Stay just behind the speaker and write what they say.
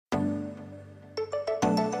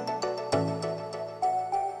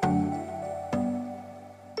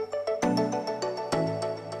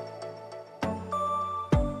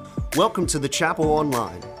Welcome to the Chapel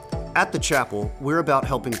Online. At the Chapel, we're about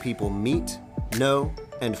helping people meet, know,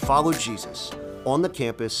 and follow Jesus on the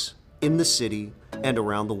campus, in the city, and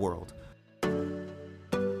around the world.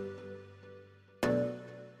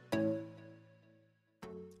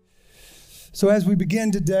 So as we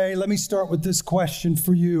begin today, let me start with this question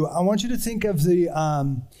for you. I want you to think of the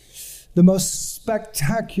most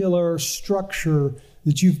spectacular structure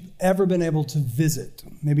that you've ever been able to visit.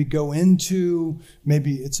 Maybe go into,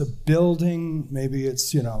 maybe it's a building, maybe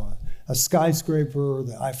it's, a skyscraper, or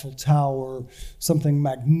the Eiffel Tower, something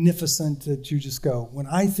magnificent that you just go, when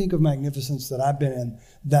I think of magnificence that I've been in,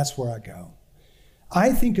 that's where I go.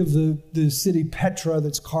 I think of the city Petra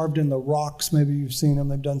that's carved in the rocks. Maybe you've seen them.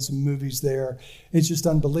 They've done some movies there. It's just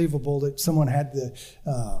unbelievable that someone had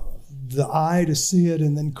the eye to see it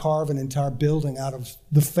and then carve an entire building out of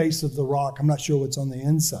the face of the rock. I'm not sure what's on the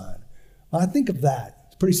inside. I think of that.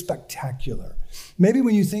 It's pretty spectacular. Maybe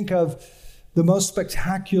when you think of the most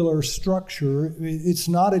spectacular structure, it's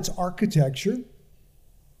not its architecture.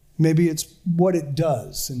 Maybe it's what it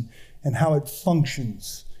does and how it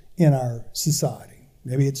functions in our society.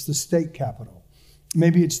 Maybe it's the state capitol.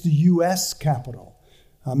 Maybe it's the U.S. Capitol.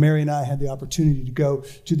 Mary and I had the opportunity to go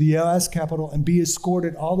to the U.S. Capitol and be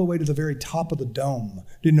escorted all the way to the very top of the dome.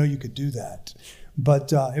 Didn't know you could do that.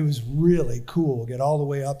 But it was really cool. Get all the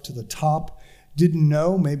way up to the top. Didn't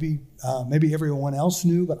know, maybe everyone else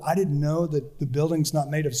knew, but I didn't know that the building's not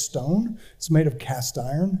made of stone. It's made of cast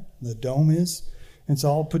iron, the dome is. And it's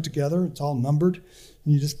all put together. It's all numbered.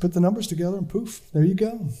 And you just put the numbers together and poof, there you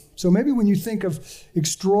go. So maybe when you think of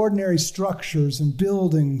extraordinary structures and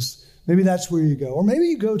buildings, maybe that's where you go. Or maybe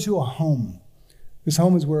you go to a home. Because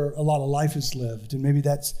home is where a lot of life is lived. And maybe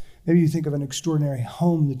you think of an extraordinary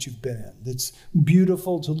home that you've been in that's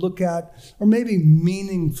beautiful to look at, or maybe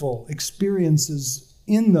meaningful experiences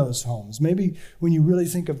in those homes. Maybe when you really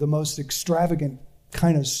think of the most extravagant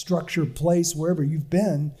kind of structured place, wherever you've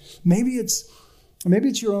been, maybe it's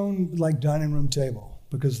your own dining room table,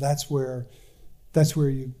 because that's where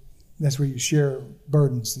you share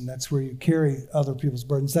burdens, and that's where you carry other people's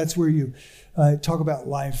burdens. That's where you talk about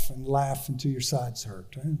life and laugh until your sides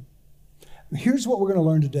hurt. Right? Here's what we're going to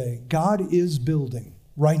learn today. God is building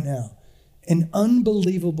right now an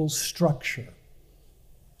unbelievable structure,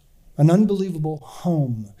 an unbelievable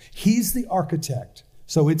home. He's the architect,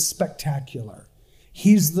 so it's spectacular.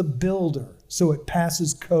 He's the builder, so it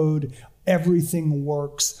passes code. Everything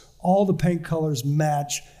works. All the paint colors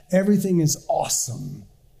match. Everything is awesome.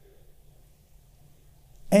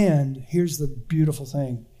 And here's the beautiful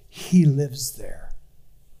thing. He lives there.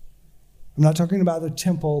 I'm not talking about the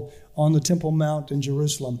temple on the Temple Mount in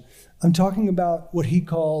Jerusalem. I'm talking about what he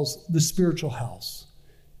calls the spiritual house.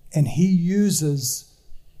 And he uses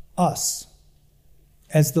us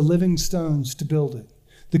as the living stones to build it.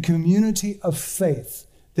 The community of faith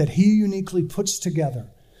that he uniquely puts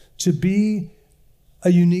together to be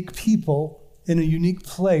a unique people in a unique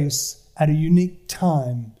place at a unique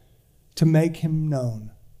time to make him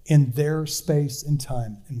known in their space and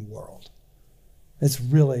time and world. It's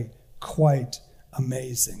really quite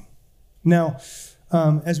amazing. Now,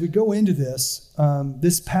 as we go into this,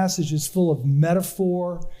 this passage is full of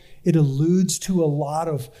metaphor. It alludes to a lot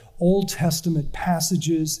of Old Testament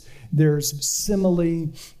passages. There's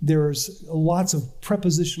simile. There's lots of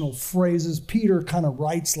prepositional phrases. Peter kind of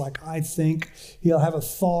writes like I think. He'll have a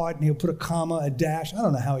thought and he'll put a comma, a dash. I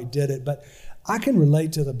don't know how he did it, but I can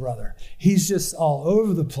relate to the brother. He's just all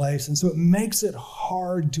over the place, and so it makes it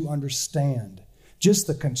hard to understand just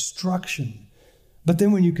the construction. But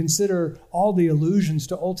then when you consider all the allusions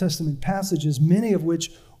to Old Testament passages, many of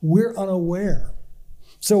which we're unaware.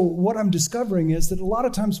 So what I'm discovering is that a lot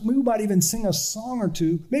of times we might even sing a song or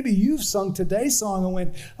two. Maybe you've sung today's song and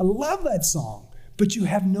went, I love that song, but you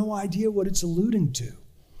have no idea what it's alluding to.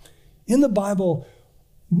 In the Bible,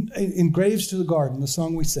 in Graves to the Garden, the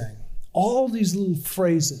song we sang, all these little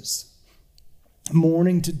phrases,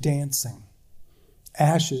 mourning to dancing,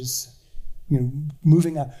 ashes,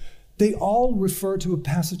 moving out, they all refer to a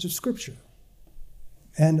passage of Scripture.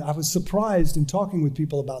 And I was surprised in talking with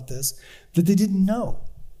people about this that they didn't know.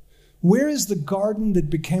 Where is the garden that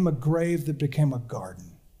became a grave that became a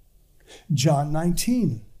garden? John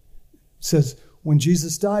 19 says, when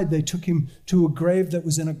Jesus died, they took him to a grave that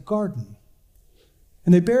was in a garden.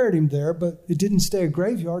 And they buried him there, but it didn't stay a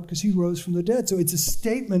graveyard because he rose from the dead. So it's a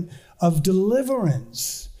statement of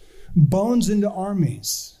deliverance. Bones into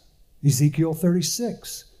armies. Ezekiel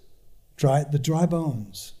 36. The dry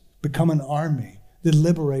bones become an army that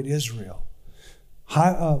liberate Israel.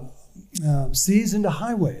 Seas into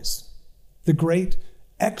highways. The great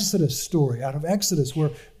Exodus story, out of Exodus,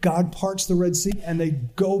 where God parts the Red Sea and they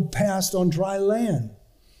go past on dry land.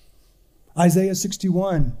 Isaiah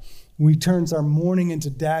 61, he turns our mourning into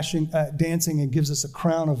dancing and gives us a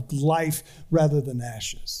crown of life rather than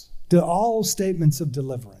ashes. They're all statements of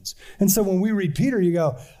deliverance. And so when we read Peter, you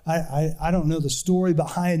go, I don't know the story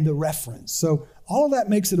behind the reference. So all of that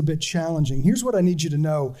makes it a bit challenging. Here's what I need you to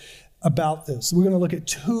know about this. We're going to look at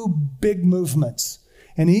two big movements.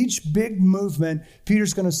 And each big movement,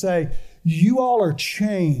 Peter's going to say, you all are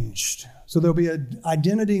changed. So there'll be an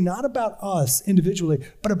identity not about us individually,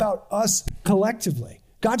 but about us collectively.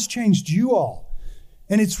 God's changed you all.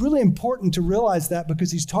 And it's really important to realize that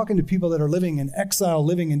because he's talking to people that are living in exile,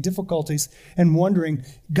 living in difficulties, and wondering,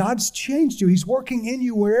 God's changed you. He's working in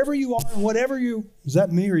you wherever you are, whatever you... Is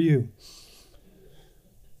that me or you?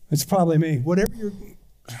 It's probably me. Whatever you're...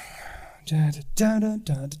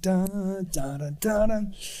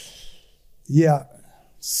 Yeah.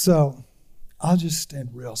 So I'll just stand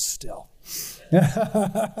real still.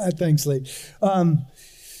 Thanks, Lee.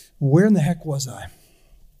 Where in the heck was I?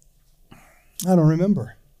 I don't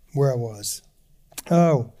remember where I was.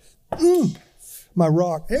 Oh, my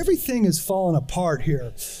rock. Everything is falling apart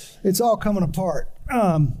here. It's all coming apart.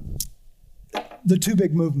 The two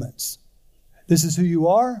big movements. This is who you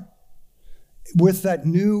are. With that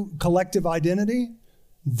new collective identity,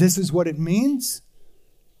 this is what it means.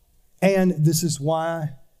 And this is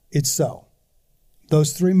why it's so.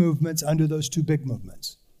 Those three movements under those two big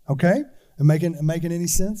movements. Okay? Am I making any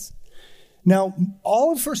sense? Now,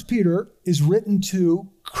 all of 1 Peter is written to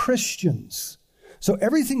Christians. So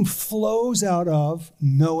everything flows out of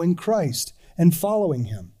knowing Christ and following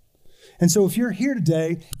him. And so if you're here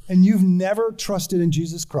today and you've never trusted in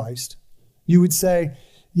Jesus Christ, you would say,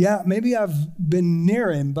 yeah, maybe I've been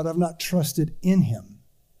near him, but I've not trusted in him.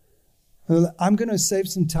 I'm going to save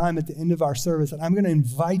some time at the end of our service, and I'm going to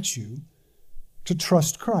invite you to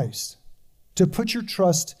trust Christ, to put your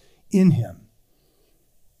trust in him,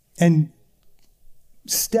 and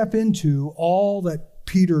step into all that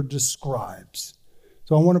Peter describes.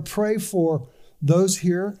 So I want to pray for those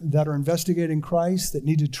here that are investigating Christ, that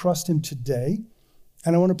need to trust him today.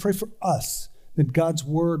 And I want to pray for us, that God's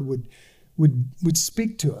word would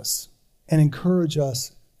speak to us and encourage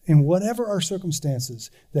us in whatever our circumstances,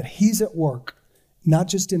 that he's at work, not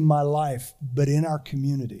just in my life, but in our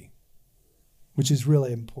community, which is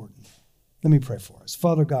really important. Let me pray for us.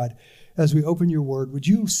 Father God, as we open your word, would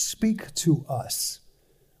you speak to us?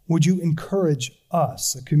 Would you encourage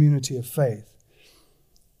us, a community of faith?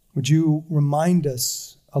 Would you remind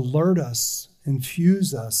us, alert us,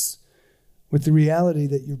 infuse us with the reality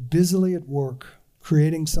that you're busily at work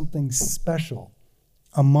creating something special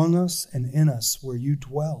among us and in us where you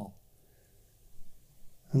dwell.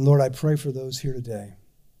 And Lord, I pray for those here today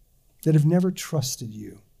that have never trusted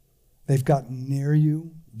you. They've gotten near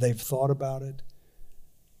you. They've thought about it.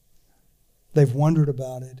 They've wondered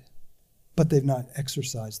about it, but they've not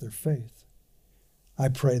exercised their faith. I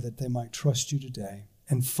pray that they might trust you today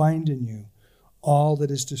and find in you all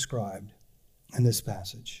that is described in this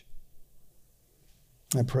passage.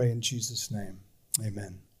 I pray in Jesus' name.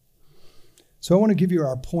 Amen. So I want to give you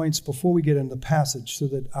our points before we get into the passage so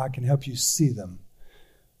that I can help you see them.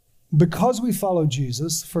 Because we follow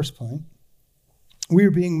Jesus, first point, we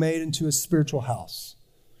are being made into a spiritual house.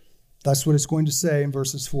 That's what it's going to say in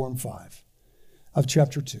verses 4 and 5 of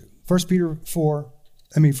chapter 2. 1 Peter 2, 4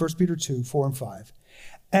 and 5.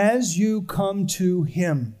 As you come to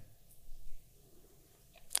him,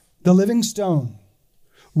 the living stone,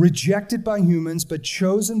 rejected by humans, but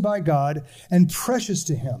chosen by God and precious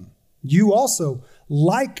to him, you also,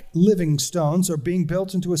 like living stones, are being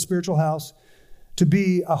built into a spiritual house to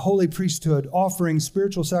be a holy priesthood, offering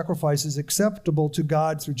spiritual sacrifices acceptable to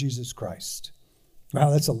God through Jesus Christ. Wow,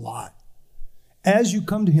 that's a lot. As you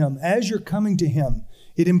come to him, as you're coming to him,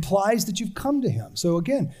 it implies that you've come to him. So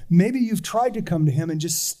again, maybe you've tried to come to him and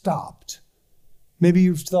just stopped. Maybe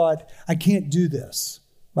you've thought, I can't do this.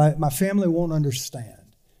 My family won't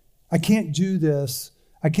understand. I can't do this.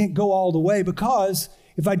 I can't go all the way because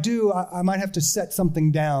if I do, I might have to set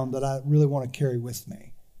something down that I really want to carry with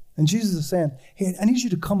me. And Jesus is saying, hey, I need you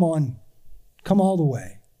to come all the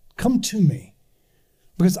way. Come to me.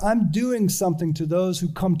 Because I'm doing something to those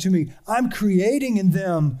who come to me. I'm creating in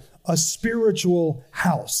them a spiritual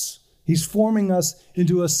house. He's forming us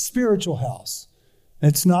into a spiritual house.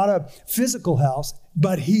 It's not a physical house,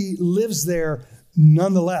 but he lives there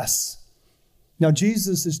nonetheless. Now,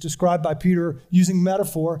 Jesus is described by Peter using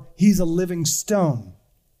metaphor. He's a living stone.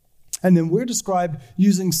 And then we're described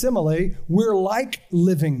using simile. We're like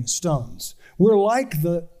living stones. We're like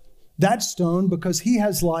that stone because he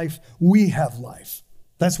has life, we have life.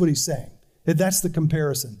 That's what he's saying. That's the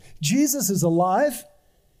comparison. Jesus is alive.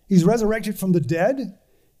 He's resurrected from the dead.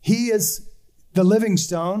 He is the living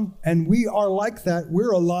stone, and we are like that.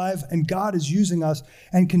 We're alive, and God is using us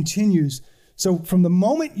and continues. So from the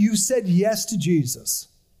moment you said yes to Jesus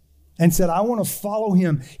and said, I want to follow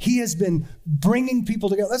him, he has been bringing people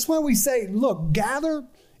together. That's why we say, look, gather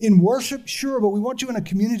in worship, sure, but we want you in a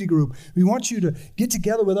community group. We want you to get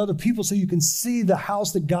together with other people so you can see the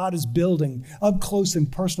house that God is building up close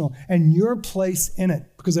and personal and your place in it,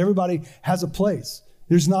 because everybody has a place.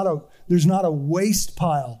 There's not a waste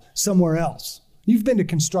pile somewhere else. You've been to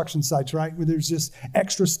construction sites, right, where there's just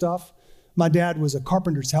extra stuff. My dad was a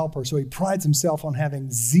carpenter's helper, so he prides himself on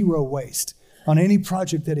having zero waste on any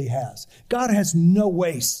project that he has. God has no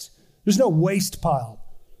waste. There's no waste pile.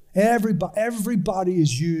 Everybody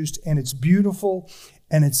is used, and it's beautiful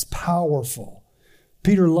and it's powerful.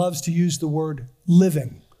 Peter loves to use the word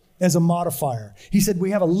living as a modifier. He said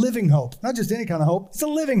we have a living hope, not just any kind of hope. It's a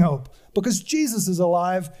living hope because Jesus is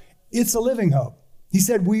alive. It's a living hope. He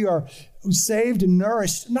said we are saved and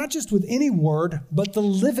nourished, not just with any word, but the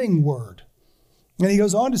living word. And he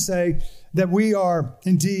goes on to say that we are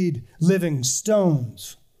indeed living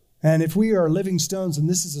stones. And if we are living stones and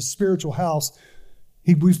this is a spiritual house,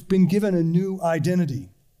 we've been given a new identity.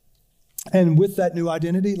 And with that new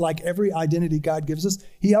identity, like every identity God gives us,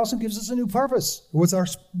 he also gives us a new purpose. What's our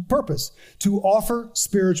purpose? To offer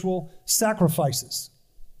spiritual sacrifices.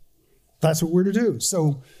 That's what we're to do.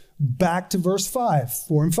 So back to verse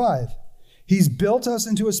 4 and 5. He's built us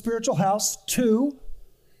into a spiritual house to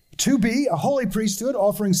be a holy priesthood,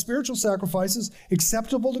 offering spiritual sacrifices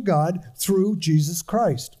acceptable to God through Jesus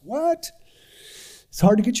Christ. What? It's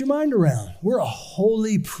hard to get your mind around. We're a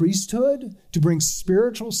holy priesthood to bring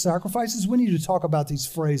spiritual sacrifices. We need to talk about these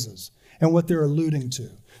phrases and what they're alluding to.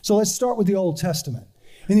 So let's start with the Old Testament.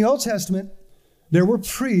 In the Old Testament, there were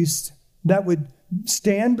priests that would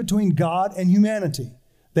stand between God and humanity.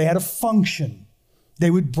 They had a function.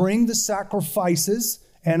 They would bring the sacrifices,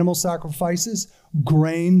 animal sacrifices,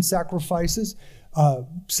 grain sacrifices,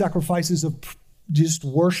 sacrifices of just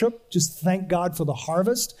worship, just thank God for the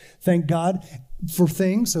harvest, thank God for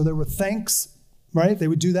things. So there were thanks, right? They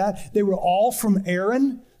would do that. They were all from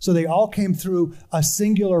Aaron, so they all came through a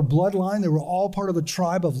singular bloodline. They were all part of the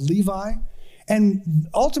tribe of Levi. And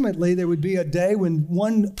ultimately, there would be a day when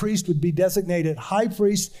one priest would be designated high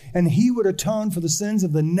priest, and he would atone for the sins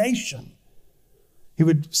of the nation. He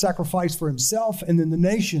would sacrifice for himself and then the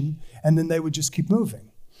nation, and then they would just keep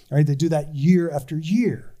moving. Right? They do that year after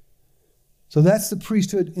year. So that's the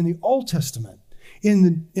priesthood in the Old Testament.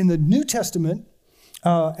 In the New Testament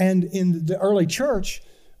and in the early church,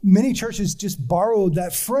 many churches just borrowed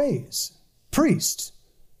that phrase, priest.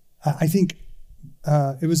 I think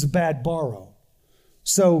it was a bad borrow.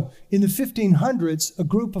 So in the 1500s, a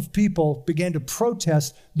group of people began to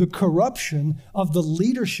protest the corruption of the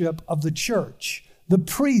leadership of the church, the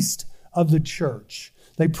priest of the church.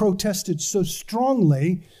 They protested so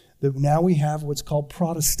strongly that now we have what's called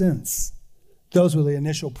Protestants. Those were the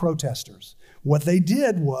initial protesters. What they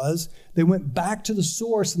did was they went back to the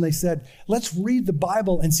source and they said, let's read the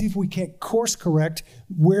Bible and see if we can't course correct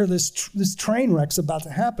where this train wreck's about to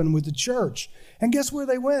happen with the church. And guess where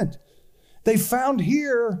they went? They found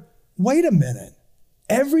here, wait a minute,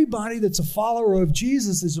 everybody that's a follower of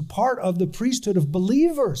Jesus is a part of the priesthood of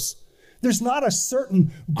believers. There's not a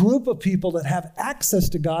certain group of people that have access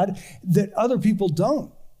to God that other people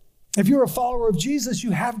don't. If you're a follower of Jesus,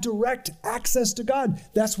 you have direct access to God.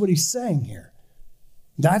 That's what he's saying here.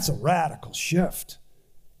 That's a radical shift.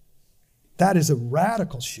 That is a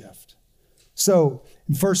radical shift. So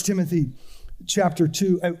in 1 Timothy chapter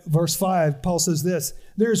 2, verse 5, Paul says this,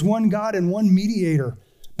 there's one God and one mediator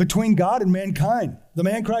between God and mankind, the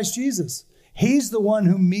man Christ Jesus. He's the one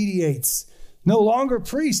who mediates, no longer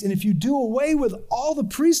priest. And if you do away with all the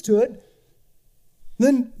priesthood,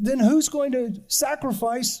 then who's going to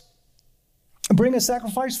bring a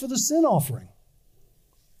sacrifice for the sin offering?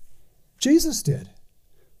 Jesus did.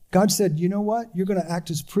 God said, you know what? You're going to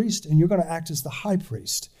act as priest and you're going to act as the high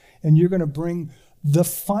priest. And you're going to bring the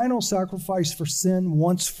final sacrifice for sin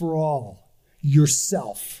once for all,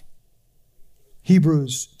 yourself.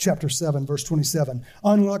 Hebrews chapter 7, verse 27.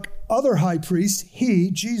 Unlike other high priests,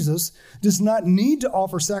 he, Jesus, does not need to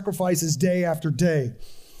offer sacrifices day after day.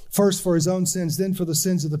 First for his own sins, then for the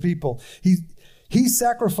sins of the people. He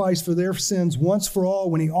sacrificed for their sins once for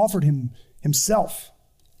all when he offered himself.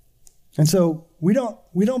 And so we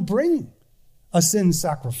don't bring a sin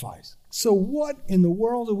sacrifice. So what in the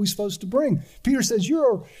world are we supposed to bring? Peter says,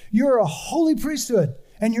 you're a holy priesthood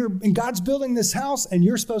and God's building this house and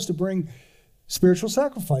you're supposed to bring Spiritual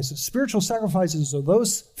sacrifices. Spiritual sacrifices are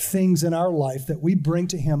those things in our life that we bring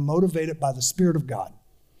to him motivated by the Spirit of God.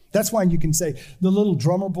 That's why you can say, the little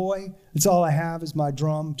drummer boy, it's all I have is my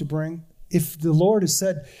drum to bring. If the Lord has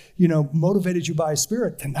said, motivated you by his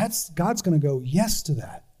Spirit, then God's going to go yes to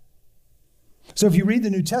that. So if you read the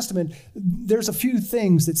New Testament, there's a few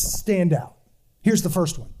things that stand out. Here's the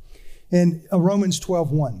first one. In Romans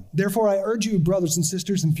 12:1, therefore I urge you, brothers and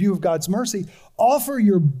sisters, in view of God's mercy, offer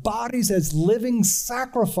your bodies as living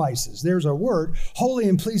sacrifices. There's our word, holy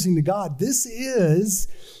and pleasing to God. This is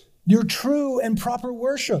your true and proper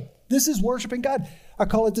worship. This is worshiping God. I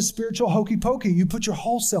call it the spiritual hokey pokey. You put your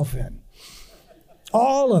whole self in.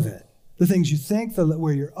 All of it. The things you think,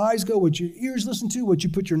 where your eyes go, what your ears listen to, what you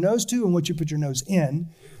put your nose to, and what you put your nose in,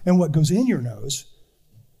 and what goes in your nose,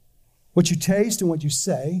 what you taste and what you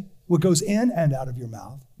say, what goes in and out of your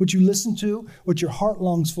mouth, what you listen to, what your heart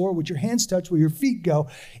longs for, what your hands touch, where your feet go,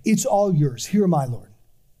 it's all yours. Here am I, Lord.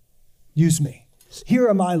 Use me. Here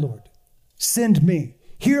am I, Lord. Send me.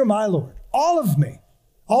 Here am I, Lord. All of me,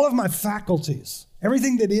 all of my faculties,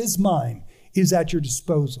 everything that is mine is at your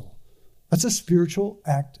disposal. That's a spiritual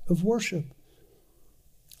act of worship.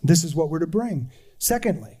 This is what we're to bring.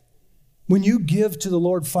 Secondly, when you give to the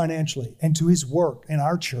Lord financially and to his work in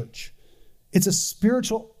our church, it's a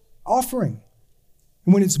spiritual offering.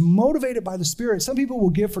 And when it's motivated by the Spirit, some people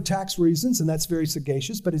will give for tax reasons, and that's very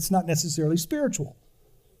sagacious, but it's not necessarily spiritual.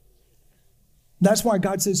 That's why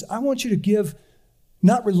God says, I want you to give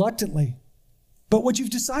not reluctantly, but what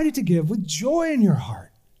you've decided to give with joy in your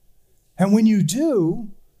heart. And when you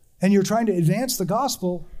do, and you're trying to advance the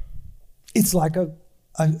gospel, it's like a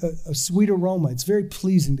sweet aroma. It's very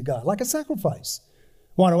pleasing to God, like a sacrifice.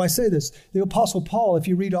 Why do I say this? The Apostle Paul, if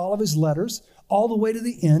you read all of his letters, all the way to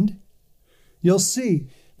the end, you'll see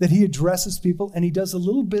that he addresses people, and he does a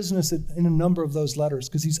little business in a number of those letters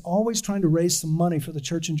because he's always trying to raise some money for the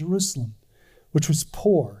church in Jerusalem, which was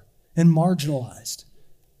poor and marginalized.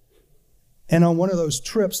 And on one of those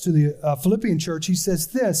trips to the Philippian church, he says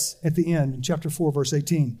this at the end in chapter 4, verse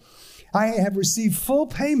 18. I have received full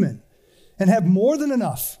payment and have more than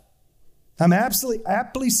enough. I'm absolutely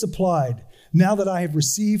aptly supplied now that I have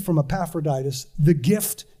received from Epaphroditus the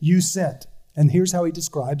gift you sent. And here's how he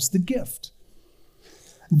describes the gift.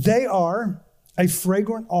 They are a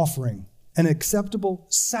fragrant offering, an acceptable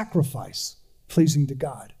sacrifice, pleasing to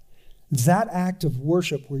God. That act of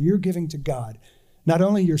worship where you're giving to God, not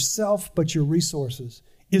only yourself, but your resources,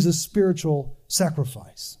 is a spiritual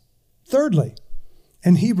sacrifice. Thirdly,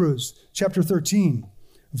 in Hebrews chapter 13,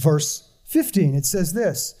 verse 15, it says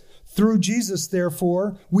this, through Jesus,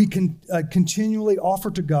 therefore, we can continually offer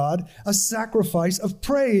to God a sacrifice of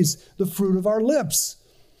praise, the fruit of our lips,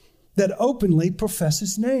 that openly profess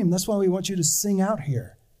his name. That's why we want you to sing out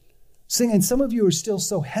here. Sing, and some of you are still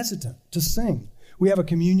so hesitant to sing. We have a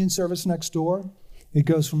communion service next door. It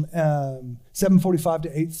goes from 7:45 to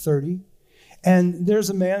 8:30. And there's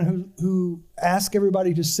a man who asks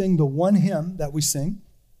everybody to sing the one hymn that we sing.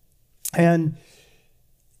 And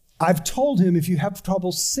I've told him, if you have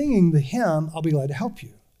trouble singing the hymn, I'll be glad to help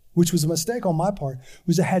you, which was a mistake on my part,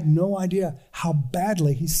 because I had no idea how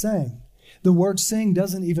badly he sang. The word sing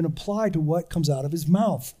doesn't even apply to what comes out of his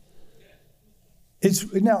mouth.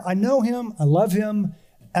 Now, I know him, I love him,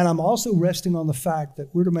 and I'm also resting on the fact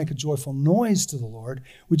that we're to make a joyful noise to the Lord,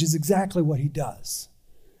 which is exactly what he does.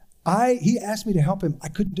 He asked me to help him. I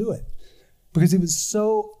couldn't do it because it was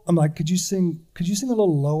so, I'm like, could you sing a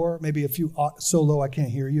little lower? Maybe a few so low I can't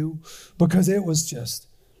hear you, because it was just,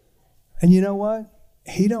 and you know what?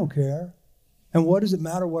 He don't care. And what does it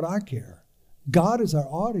matter what I care? God is our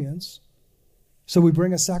audience. So we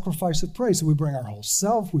bring a sacrifice of praise. So we bring our whole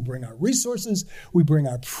self, we bring our resources, we bring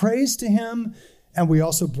our praise to him, and we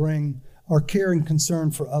also bring our care and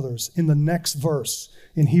concern for others. In the next verse,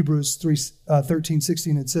 in Hebrews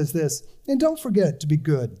 13:16, it says this, and don't forget to be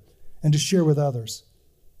good and to share with others,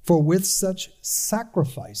 for with such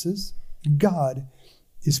sacrifices, God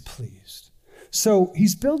is pleased. So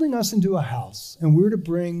he's building us into a house, and we're to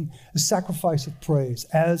bring a sacrifice of praise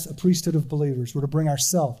as a priesthood of believers. We're to bring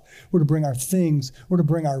ourselves. We're to bring our things. We're to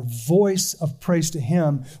bring our voice of praise to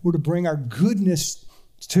him. We're to bring our goodness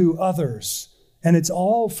to others. And it's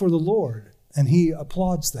all for the Lord, and he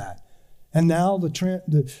applauds that. And now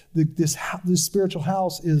this spiritual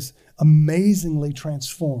house is amazingly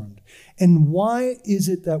transformed. And why is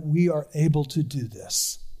it that we are able to do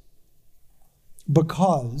this?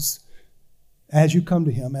 Because as you come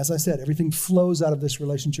to him, as I said, everything flows out of this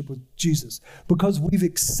relationship with Jesus. Because we've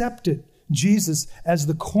accepted Jesus as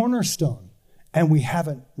the cornerstone, and we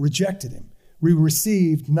haven't rejected him. We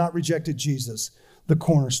received, not rejected Jesus, the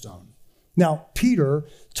cornerstone. Now, Peter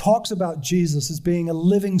talks about Jesus as being a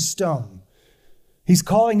living stone. He's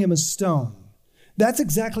calling him a stone. That's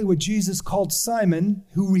exactly what Jesus called Simon,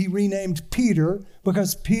 who he renamed Peter,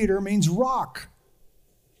 because Peter means rock.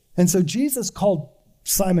 And so Jesus called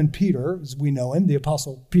Simon Peter, as we know him, the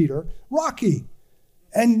Apostle Peter, Rocky.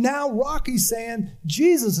 And now Rocky's saying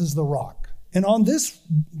Jesus is the rock. And on this,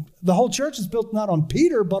 the whole church is built not on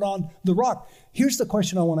Peter, but on the rock. Here's the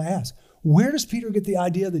question I want to ask. Where does Peter get the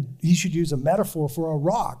idea that he should use a metaphor for a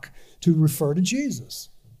rock to refer to Jesus?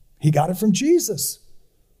 He got it from Jesus.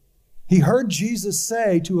 He heard Jesus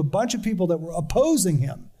say to a bunch of people that were opposing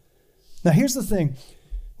him. Now, here's the thing.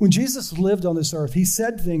 When Jesus lived on this earth, he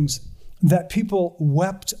said things that people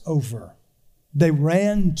wept over. They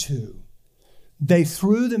ran to. They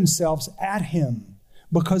threw themselves at him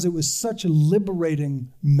because it was such a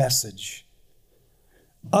liberating message.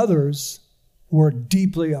 Others were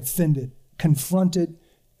deeply offended, confronted,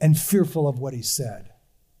 and fearful of what he said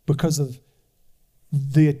because of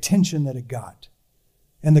the attention that it got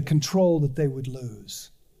and the control that they would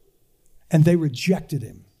lose. And they rejected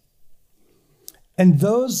him. And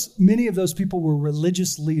many of those people were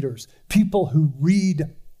religious leaders, people who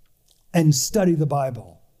read and study the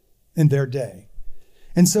Bible in their day.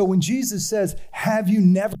 And so when Jesus says, "Have you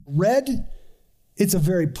never read?" it's a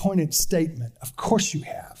very pointed statement. Of course you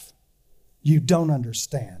have. You don't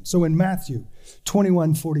understand. So in Matthew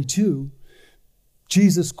 21:42,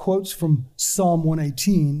 Jesus quotes from Psalm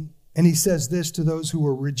 118, and he says this to those who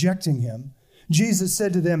were rejecting him. Jesus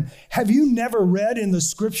said to them, "Have you never read in the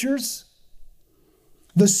scriptures?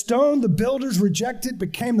 The stone the builders rejected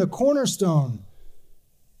became the cornerstone.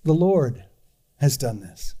 The Lord has done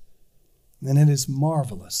this, and it is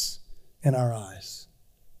marvelous in our eyes."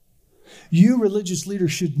 You religious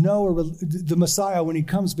leaders should know the Messiah when he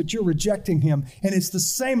comes, but you're rejecting him. And it's the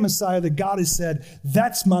same Messiah that God has said,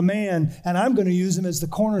 "That's my man, and I'm going to use him as the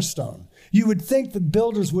cornerstone." You would think the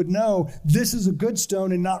builders would know this is a good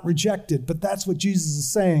stone and not rejected, but that's what Jesus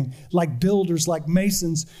is saying. Like builders, like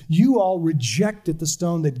masons, you all rejected the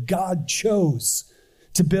stone that God chose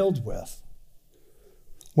to build with.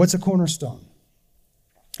 What's a cornerstone?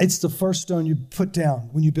 It's the first stone you put down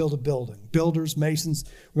when you build a building. Builders, masons,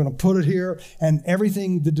 we're going to put it here, and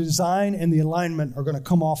everything, the design and the alignment are going to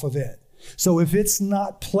come off of it. So if it's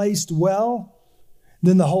not placed well,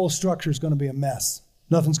 then the whole structure is going to be a mess.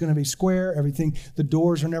 Nothing's going to be square. Everything, the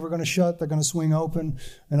doors are never going to shut. They're going to swing open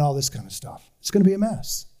and all this kind of stuff. It's going to be a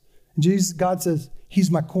mess. And God says, he's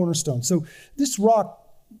my cornerstone. So this rock,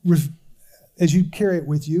 as you carry it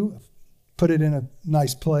with you, put it in a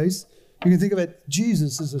nice place. You can think of it,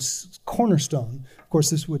 Jesus is a cornerstone. Of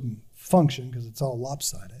course, this wouldn't function because it's all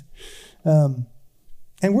lopsided. And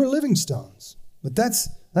we're living stones. But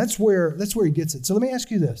that's where he gets it. So let me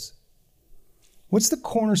ask you this. What's the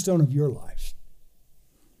cornerstone of your life?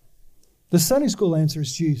 The Sunday school answer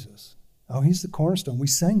is Jesus. Oh, he's the cornerstone. We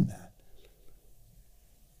sang that.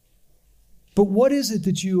 But what is it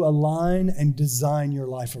that you align and design your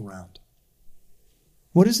life around?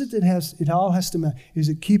 What is it that it all has to matter? Is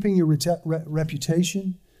it keeping your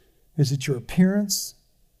reputation? Is it your appearance?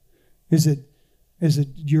 Is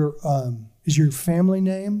your family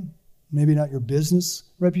name? Maybe not your business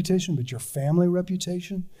reputation, but your family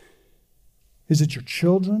reputation? Is it your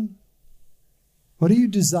children? What do you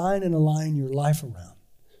design and align your life around?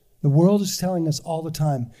 The world is telling us all the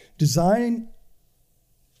time, design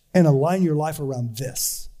and align your life around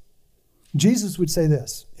this. Jesus would say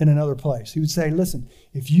this in another place. He would say, listen,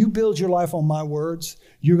 if you build your life on my words,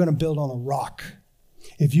 you're going to build on a rock.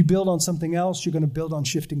 If you build on something else, you're going to build on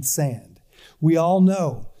shifting sand. We all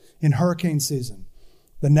know in hurricane season,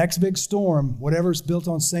 the next big storm, whatever's built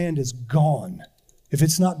on sand is gone. If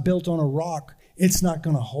it's not built on a rock, it's not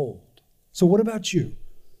going to hold. So what about you?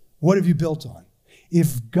 What have you built on?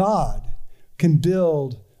 If God can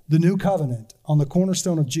build the new covenant on the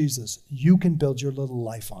cornerstone of Jesus, you can build your little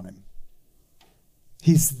life on him.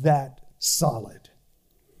 He's that solid.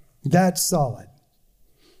 That solid.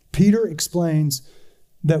 Peter explains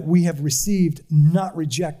that we have received, not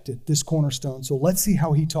rejected, this cornerstone. So let's see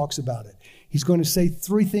how he talks about it. He's going to say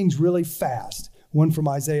three things really fast. One from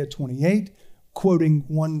Isaiah 28, quoting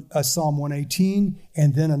Psalm 118,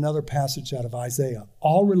 and then another passage out of Isaiah,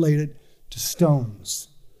 all related to stones.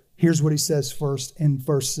 Here's what he says first in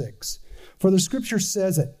verse 6. For the scripture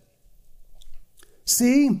says it,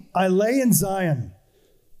 "See, I lay in Zion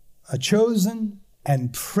a chosen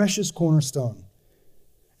and precious cornerstone.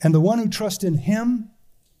 And the one who trusts in him,"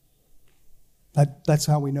 that's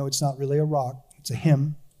how we know it's not really a rock, it's a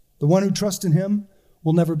him. "The one who trusts in him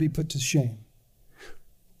will never be put to shame."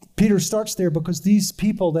 Peter starts there because these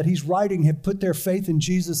people that he's writing have put their faith in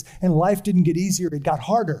Jesus, and life didn't get easier, it got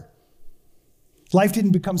harder. Life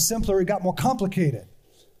didn't become simpler, it got more complicated.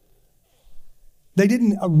 They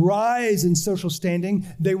didn't arise in social standing,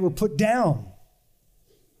 they were put down.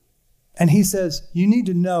 And he says, you need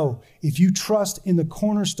to know, if you trust in the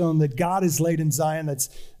cornerstone that God has laid in Zion,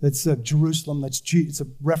 that's Jerusalem, it's a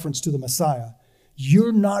reference to the Messiah,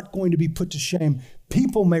 you're not going to be put to shame.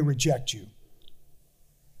 People may reject you,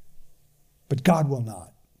 but God will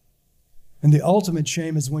not. And the ultimate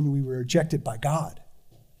shame is when we were rejected by God.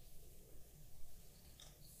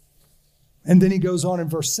 And then he goes on in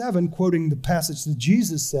verse 7, quoting the passage that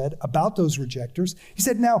Jesus said about those rejectors. He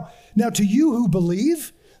said, now to you who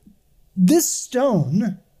believe, this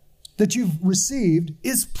stone that you've received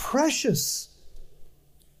is precious.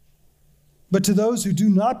 But to those who do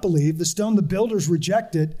not believe, the stone the builders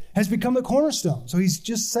rejected has become the cornerstone. So he's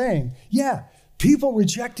just saying, yeah, people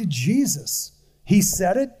rejected Jesus. He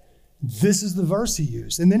said it. This is the verse he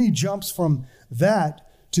used. And then he jumps from that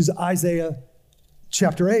to Isaiah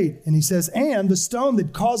chapter 8. And he says, and the stone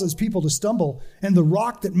that causes people to stumble and the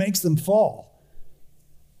rock that makes them fall.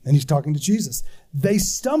 And he's talking to Jesus. They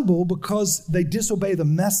stumble because they disobey the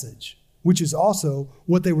message, which is also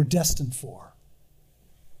what they were destined for.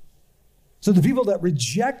 So the people that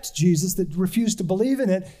reject Jesus, that refuse to believe in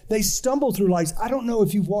it, they stumble through life. I don't know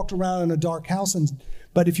if you've walked around in a dark house,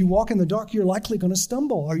 but if you walk in the dark, you're likely going to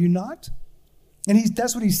stumble, are you not? And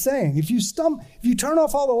that's what he's saying. If you turn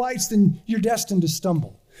off all the lights, then you're destined to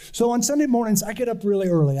stumble. So on Sunday mornings, I get up really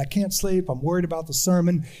early. I can't sleep. I'm worried about the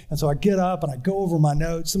sermon. And so I get up and I go over my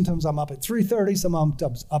notes. Sometimes I'm up at 3:30.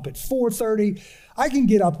 Sometimes I'm up at 4:30. I can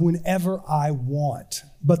get up whenever I want.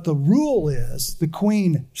 But the rule is the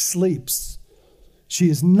queen sleeps. She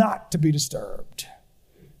is not to be disturbed.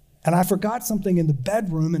 And I forgot something in the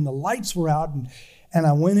bedroom and the lights were out. And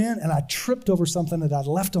I went in and I tripped over something that I'd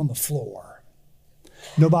left on the floor.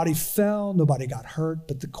 Nobody fell, nobody got hurt,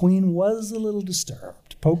 but the queen was a little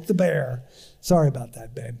disturbed. Poke the bear. Sorry about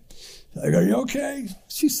that, babe. Like, are you okay?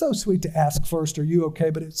 She's so sweet to ask first, are you okay?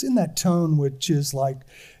 But it's in that tone which is like,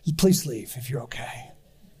 please leave if you're okay.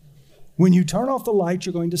 When you turn off the light,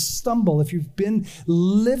 you're going to stumble. If you've been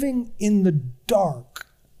living in the dark,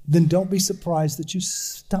 then don't be surprised that you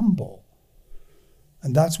stumble.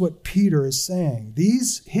 And that's what Peter is saying.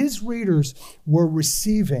 His readers were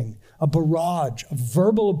receiving a barrage of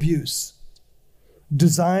verbal abuse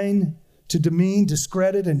designed to demean,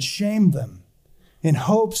 discredit, and shame them in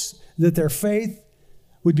hopes that their faith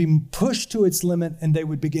would be pushed to its limit and they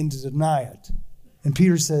would begin to deny it. And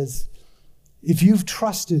Peter says, if you've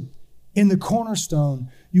trusted in the cornerstone,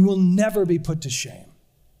 you will never be put to shame.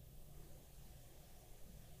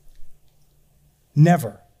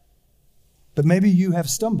 Never. But maybe you have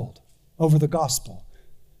stumbled over the gospel.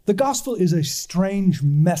 The gospel is a strange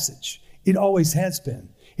message. It always has been.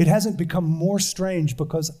 It hasn't become more strange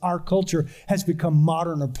because our culture has become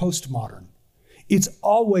modern or postmodern. It's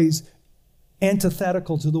always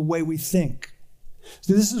antithetical to the way we think.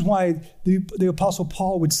 So this is why the Apostle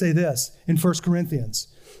Paul would say this in 1 Corinthians.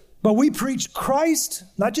 But we preach Christ,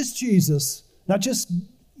 not just Jesus, not just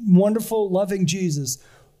wonderful, loving Jesus,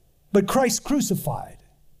 but Christ crucified.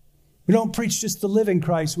 We don't preach just the living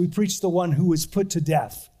Christ. We preach the one who was put to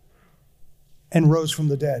death and rose from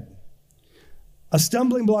the dead. A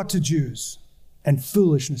stumbling block to Jews and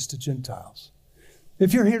foolishness to Gentiles.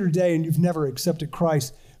 If you're here today and you've never accepted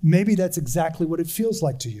Christ, maybe that's exactly what it feels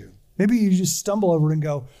like to you. Maybe you just stumble over it and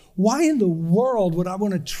go, why in the world would I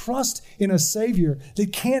want to trust in a Savior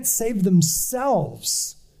that can't save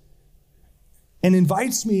themselves and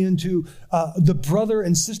invites me into the brother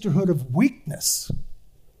and sisterhood of weakness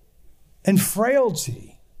and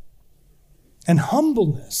frailty and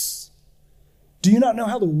humbleness? Do you not know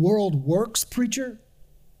how the world works, preacher?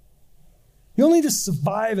 You only just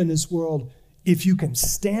survive in this world if you can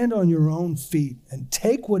stand on your own feet and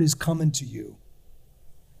take what is coming to you.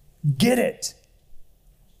 Get it.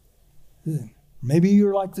 Maybe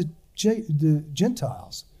you're like the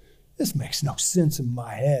Gentiles. This makes no sense in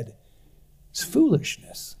my head. It's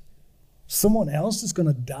foolishness. Someone else is going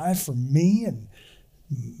to die for me and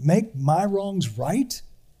make my wrongs right?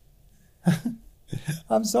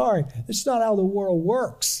 I'm sorry. It's not how the world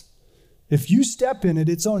works. If you step in it,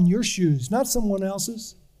 it's on your shoes, not someone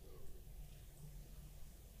else's.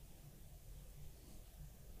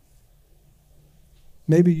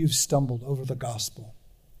 Maybe you've stumbled over the gospel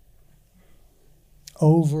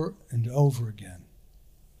over and over again.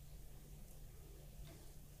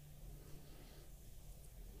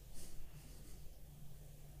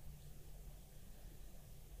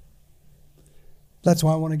 That's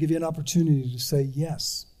why I want to give you an opportunity to say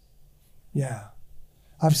yes. Yeah.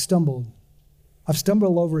 I've stumbled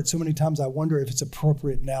over it so many times, I wonder if it's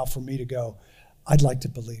appropriate now for me to go, I'd like to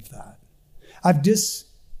believe that.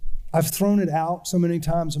 I've thrown it out so many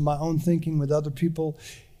times in my own thinking with other people.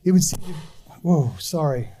 It would seem,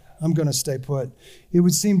 I'm going to stay put. It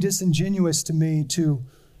would seem disingenuous to me to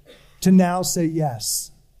now say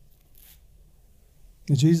yes.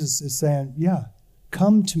 And Jesus is saying, yeah,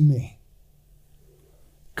 come to me.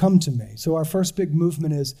 Come to me. So our first big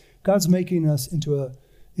movement is God's making us into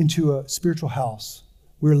a spiritual house.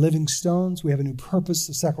 We're living stones. We have a new purpose,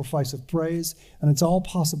 a sacrifice of praise. And it's all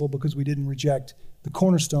possible because we didn't reject the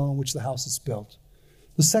cornerstone on which the house is built.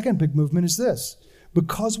 The second big movement is this.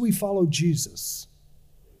 Because we follow Jesus,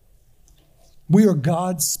 we are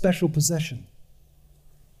God's special possession.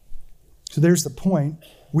 So there's the point.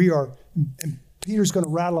 And Peter's going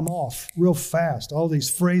to rattle them off real fast, all these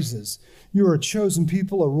phrases. You are a chosen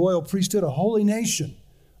people, a royal priesthood, a holy nation,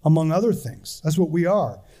 among other things. That's what we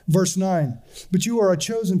are. Verse 9, but you are a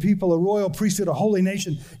chosen people, a royal priesthood, a holy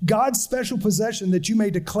nation, God's special possession, that you may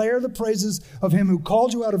declare the praises of him who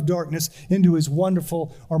called you out of darkness into his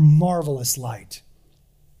wonderful or marvelous light.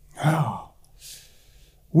 Oh,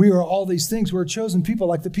 we are all these things. We're a chosen people,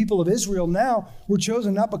 like the people of Israel now. We're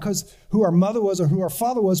chosen not because who our mother was or who our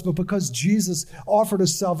father was, but because Jesus offered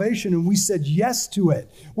us salvation and we said yes to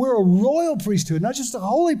it. We're a royal priesthood, not just a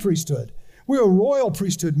holy priesthood. We're a royal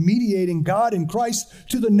priesthood mediating God in Christ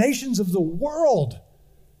to the nations of the world.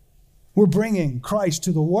 We're bringing Christ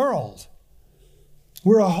to the world.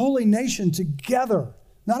 We're a holy nation together,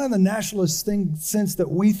 not in the nationalist sense that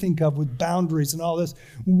we think of with boundaries and all this.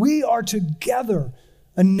 We are together,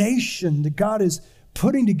 a nation that God is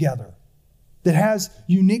putting together that has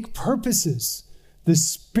unique purposes, this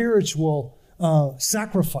spiritual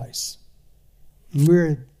sacrifice. And we're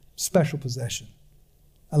a special possession.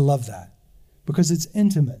 I love that. Because it's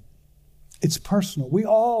intimate. It's personal. We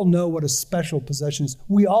all know what a special possession is.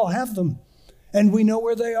 We all have them. And we know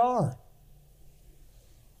where they are.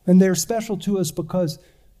 And they're special to us because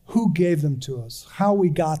who gave them to us, how we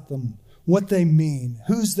got them, what they mean,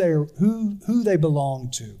 who they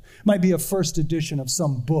belong to. It might be a first edition of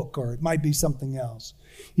some book, or it might be something else.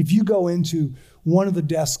 If you go into one of the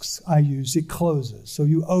desks I use, it closes. So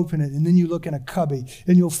you open it, and then you look in a cubby,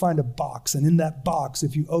 and you'll find a box. And in that box,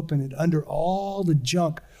 if you open it, under all the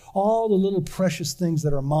junk, all the little precious things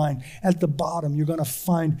that are mine, at the bottom, you're going to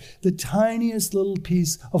find the tiniest little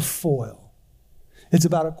piece of foil. It's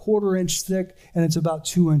about 1/4 inch thick, and it's about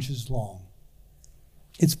 2 inches long.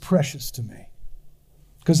 It's precious to me.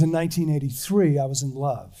 Because in 1983, I was in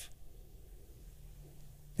love.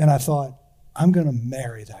 And I thought, I'm going to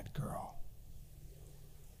marry that girl.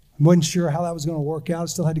 I wasn't sure how that was going to work out. I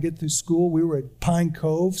still had to get through school. We were at Pine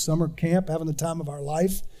Cove, summer camp, having the time of our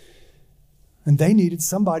life. And they needed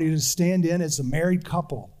somebody to stand in as a married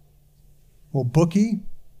couple. Well, Bookie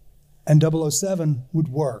and 007 would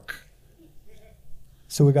work.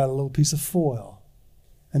 So we got a little piece of foil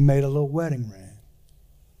and made a little wedding ring.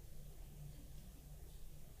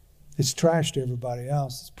 It's trash to everybody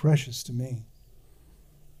else. It's precious to me.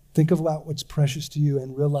 Think about what's precious to you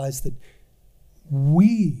and realize that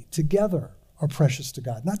we together are precious to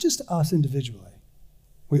God, not just us individually.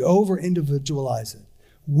 We over-individualize it.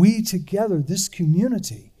 We together, this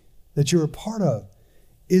community that you're a part of,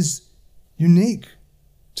 is unique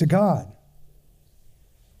to God.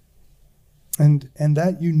 And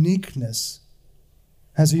that uniqueness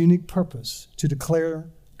has a unique purpose to declare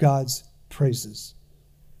God's praises.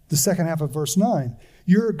 The second half of verse 9,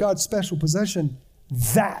 you're God's special possession,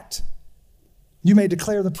 that you may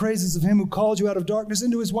declare the praises of him who called you out of darkness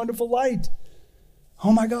into his wonderful light.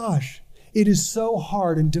 Oh my gosh. It is so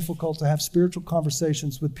hard and difficult to have spiritual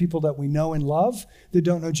conversations with people that we know and love that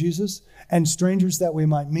don't know Jesus, and strangers that we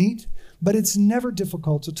might meet. But it's never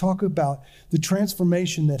difficult to talk about the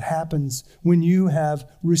transformation that happens when you have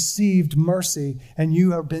received mercy and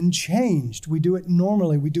you have been changed. We do it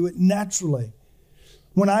normally. We do it naturally.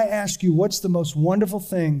 When I ask you, what's the most wonderful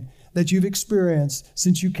thing that you've experienced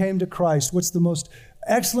since you came to Christ? What's the most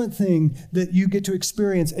excellent thing that you get to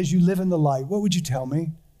experience as you live in the light? What would you tell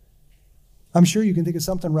me? I'm sure you can think of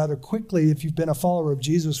something rather quickly if you've been a follower of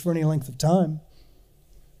Jesus for any length of time.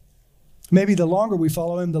 Maybe the longer we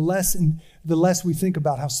follow him, the less we think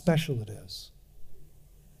about how special it is.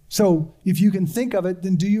 So if you can think of it,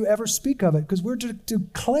 then do you ever speak of it? Because we're to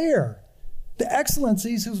declare the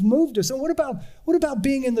excellencies who've moved us. And what about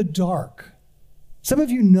being in the dark? Some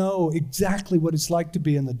of you know exactly what it's like to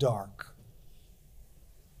be in the dark.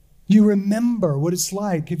 You remember what it's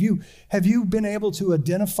like. Have you been able to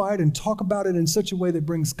identify it and talk about it in such a way that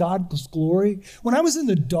brings God's glory? When I was in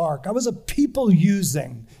the dark, I was a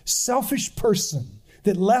people-using, selfish person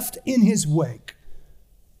that left in his wake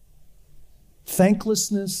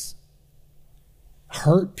thanklessness,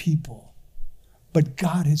 hurt people. But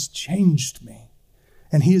God has changed me.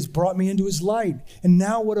 And he has brought me into his light. And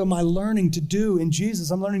now what am I learning to do in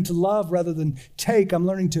Jesus? I'm learning to love rather than take. I'm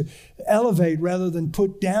learning to elevate rather than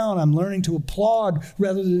put down. I'm learning to applaud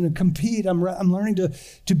rather than to compete. I'm learning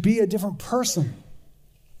to be a different person.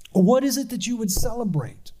 What is it that you would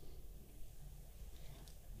celebrate?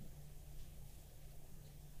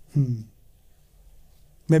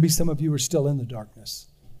 Maybe some of you are still in the darkness.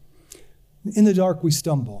 In the dark, we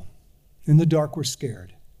stumble. In the dark, we're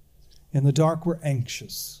scared. In the dark, we're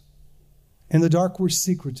anxious. In the dark, we're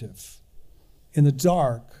secretive. In the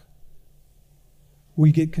dark,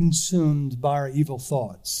 we get consumed by our evil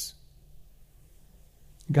thoughts.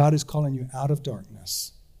 God is calling you out of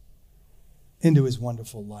darkness into his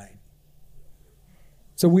wonderful light.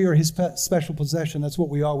 So we are his special possession. That's what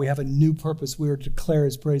we are. We have a new purpose. We are to declare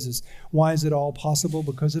his praises. Why is it all possible?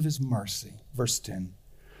 Because of his mercy. Verse 10.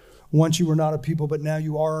 Once you were not a people, but now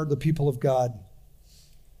you are the people of God.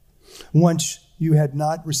 Once you had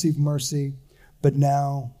not received mercy, but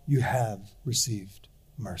now you have received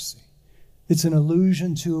mercy. It's an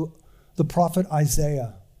allusion to the prophet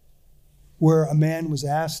Isaiah, where a man was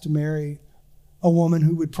asked to marry a woman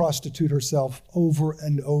who would prostitute herself over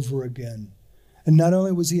and over again. And not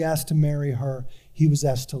only was he asked to marry her, he was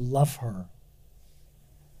asked to love her.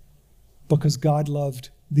 Because God loved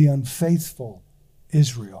the unfaithful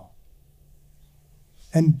Israel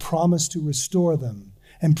and promised to restore them,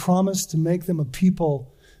 and promised to make them a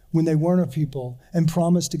people when they weren't a people, and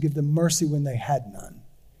promised to give them mercy when they had none.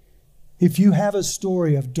 If you have a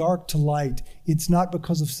story of dark to light, it's not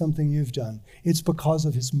because of something you've done. It's because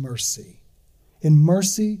of his mercy. And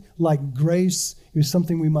mercy, like grace, is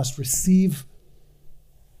something we must receive.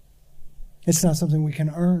 It's not something we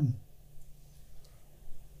can earn.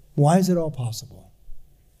 Why is it all possible?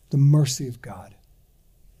 The mercy of God.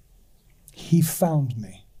 He found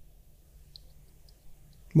me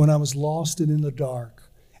when I was lost and in the dark,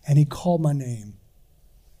 and he called my name.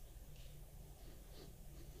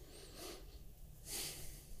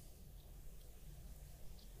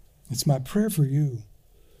 It's my prayer for you.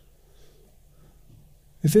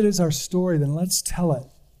 If it is our story, then let's tell it.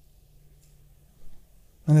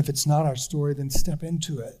 And if it's not our story, then step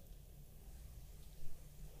into it.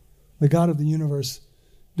 The God of the universe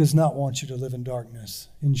does not want you to live in darkness,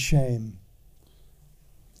 in shame.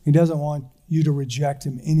 He doesn't want you to reject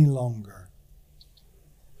him any longer.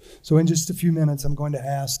 So in just a few minutes, I'm going to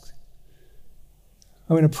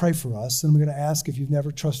pray for us, and I'm going to ask, if you've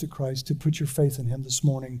never trusted Christ, to put your faith in him this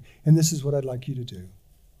morning. And this is what I'd like you to do.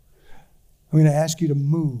 I'm going to ask you to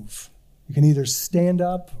move. You can either stand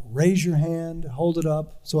up, raise your hand, hold it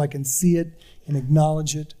up so I can see it and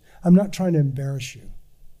acknowledge it. I'm not trying to embarrass you.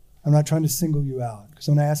 I'm not trying to single you out, because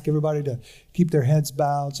I'm going to ask everybody to keep their heads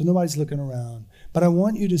bowed so nobody's looking around. But I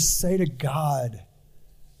want you to say to God,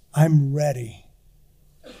 I'm ready.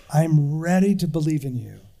 I'm ready to believe in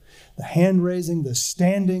you. The hand raising, the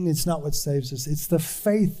standing, it's not what saves us. It's the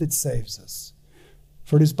faith that saves us.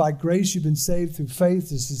 For it is by grace you've been saved through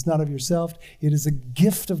faith. This is not of yourself. It is a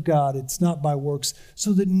gift of God. It's not by works,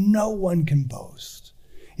 so that no one can boast.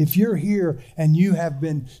 If you're here and you have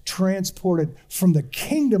been transported from the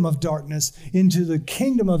kingdom of darkness into the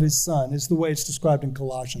kingdom of his Son, is the way it's described in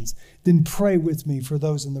Colossians, then pray with me for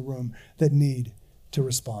those in the room that need to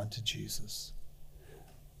respond to Jesus.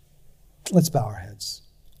 Let's bow our heads.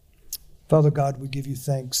 Father God, we give you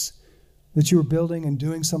thanks that you are building and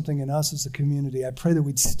doing something in us as a community. I pray that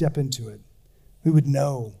we'd step into it. We would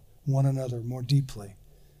know one another more deeply.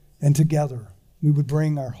 And together, we would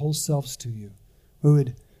bring our whole selves to you. We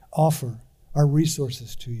would offer our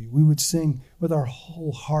resources to you. We would sing with our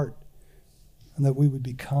whole heart, and that we would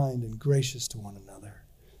be kind and gracious to one another.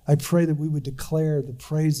 I pray that we would declare the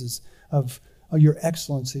praises of your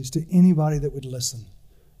excellencies to anybody that would listen,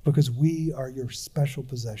 because we are your special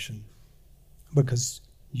possession, because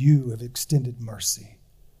you have extended mercy.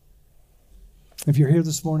 If you're here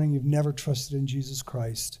this morning, you've never trusted in Jesus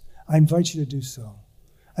Christ, I invite you to do so.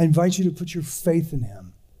 I invite you to put your faith in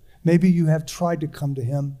him. Maybe you have tried to come to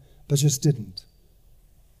him, but just didn't.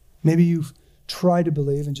 Maybe you've tried to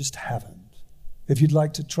believe and just haven't. If you'd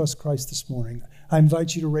like to trust Christ this morning, I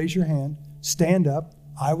invite you to raise your hand, stand up,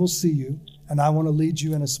 I will see you, and I want to lead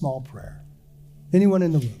you in a small prayer. Anyone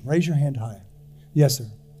in the room, raise your hand high. Yes, sir.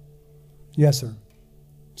 Yes, sir.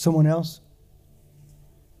 Someone else?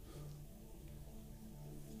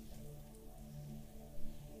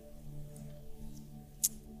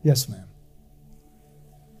 Yes, ma'am.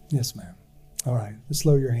 Yes, ma'am. All right, let's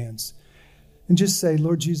lower your hands. And just say,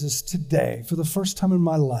 Lord Jesus, today, for the first time in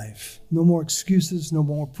my life, no more excuses, no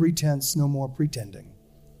more pretense, no more pretending.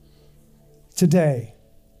 Today,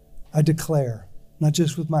 I declare, not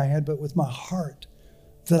just with my head, but with my heart,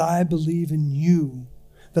 that I believe in you,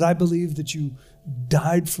 that I believe that you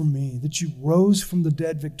died for me, that you rose from the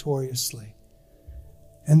dead victoriously,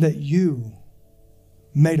 and that you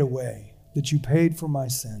made a way, that you paid for my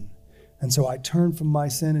sin. And so I turn from my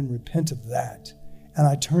sin and repent of that, and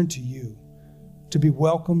I turn to you to be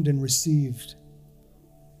welcomed and received.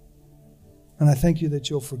 And I thank you that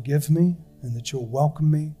you'll forgive me and that you'll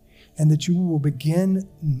welcome me and that you will begin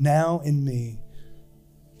now in me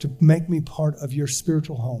to make me part of your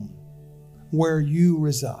spiritual home where you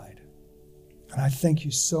reside. And I thank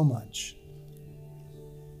you so much.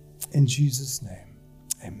 In Jesus' name,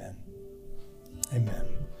 amen. Amen.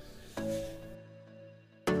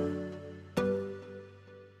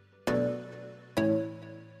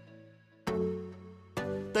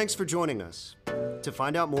 Thanks for joining us. To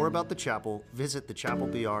find out more about the chapel, visit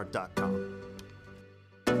thechapelbr.com.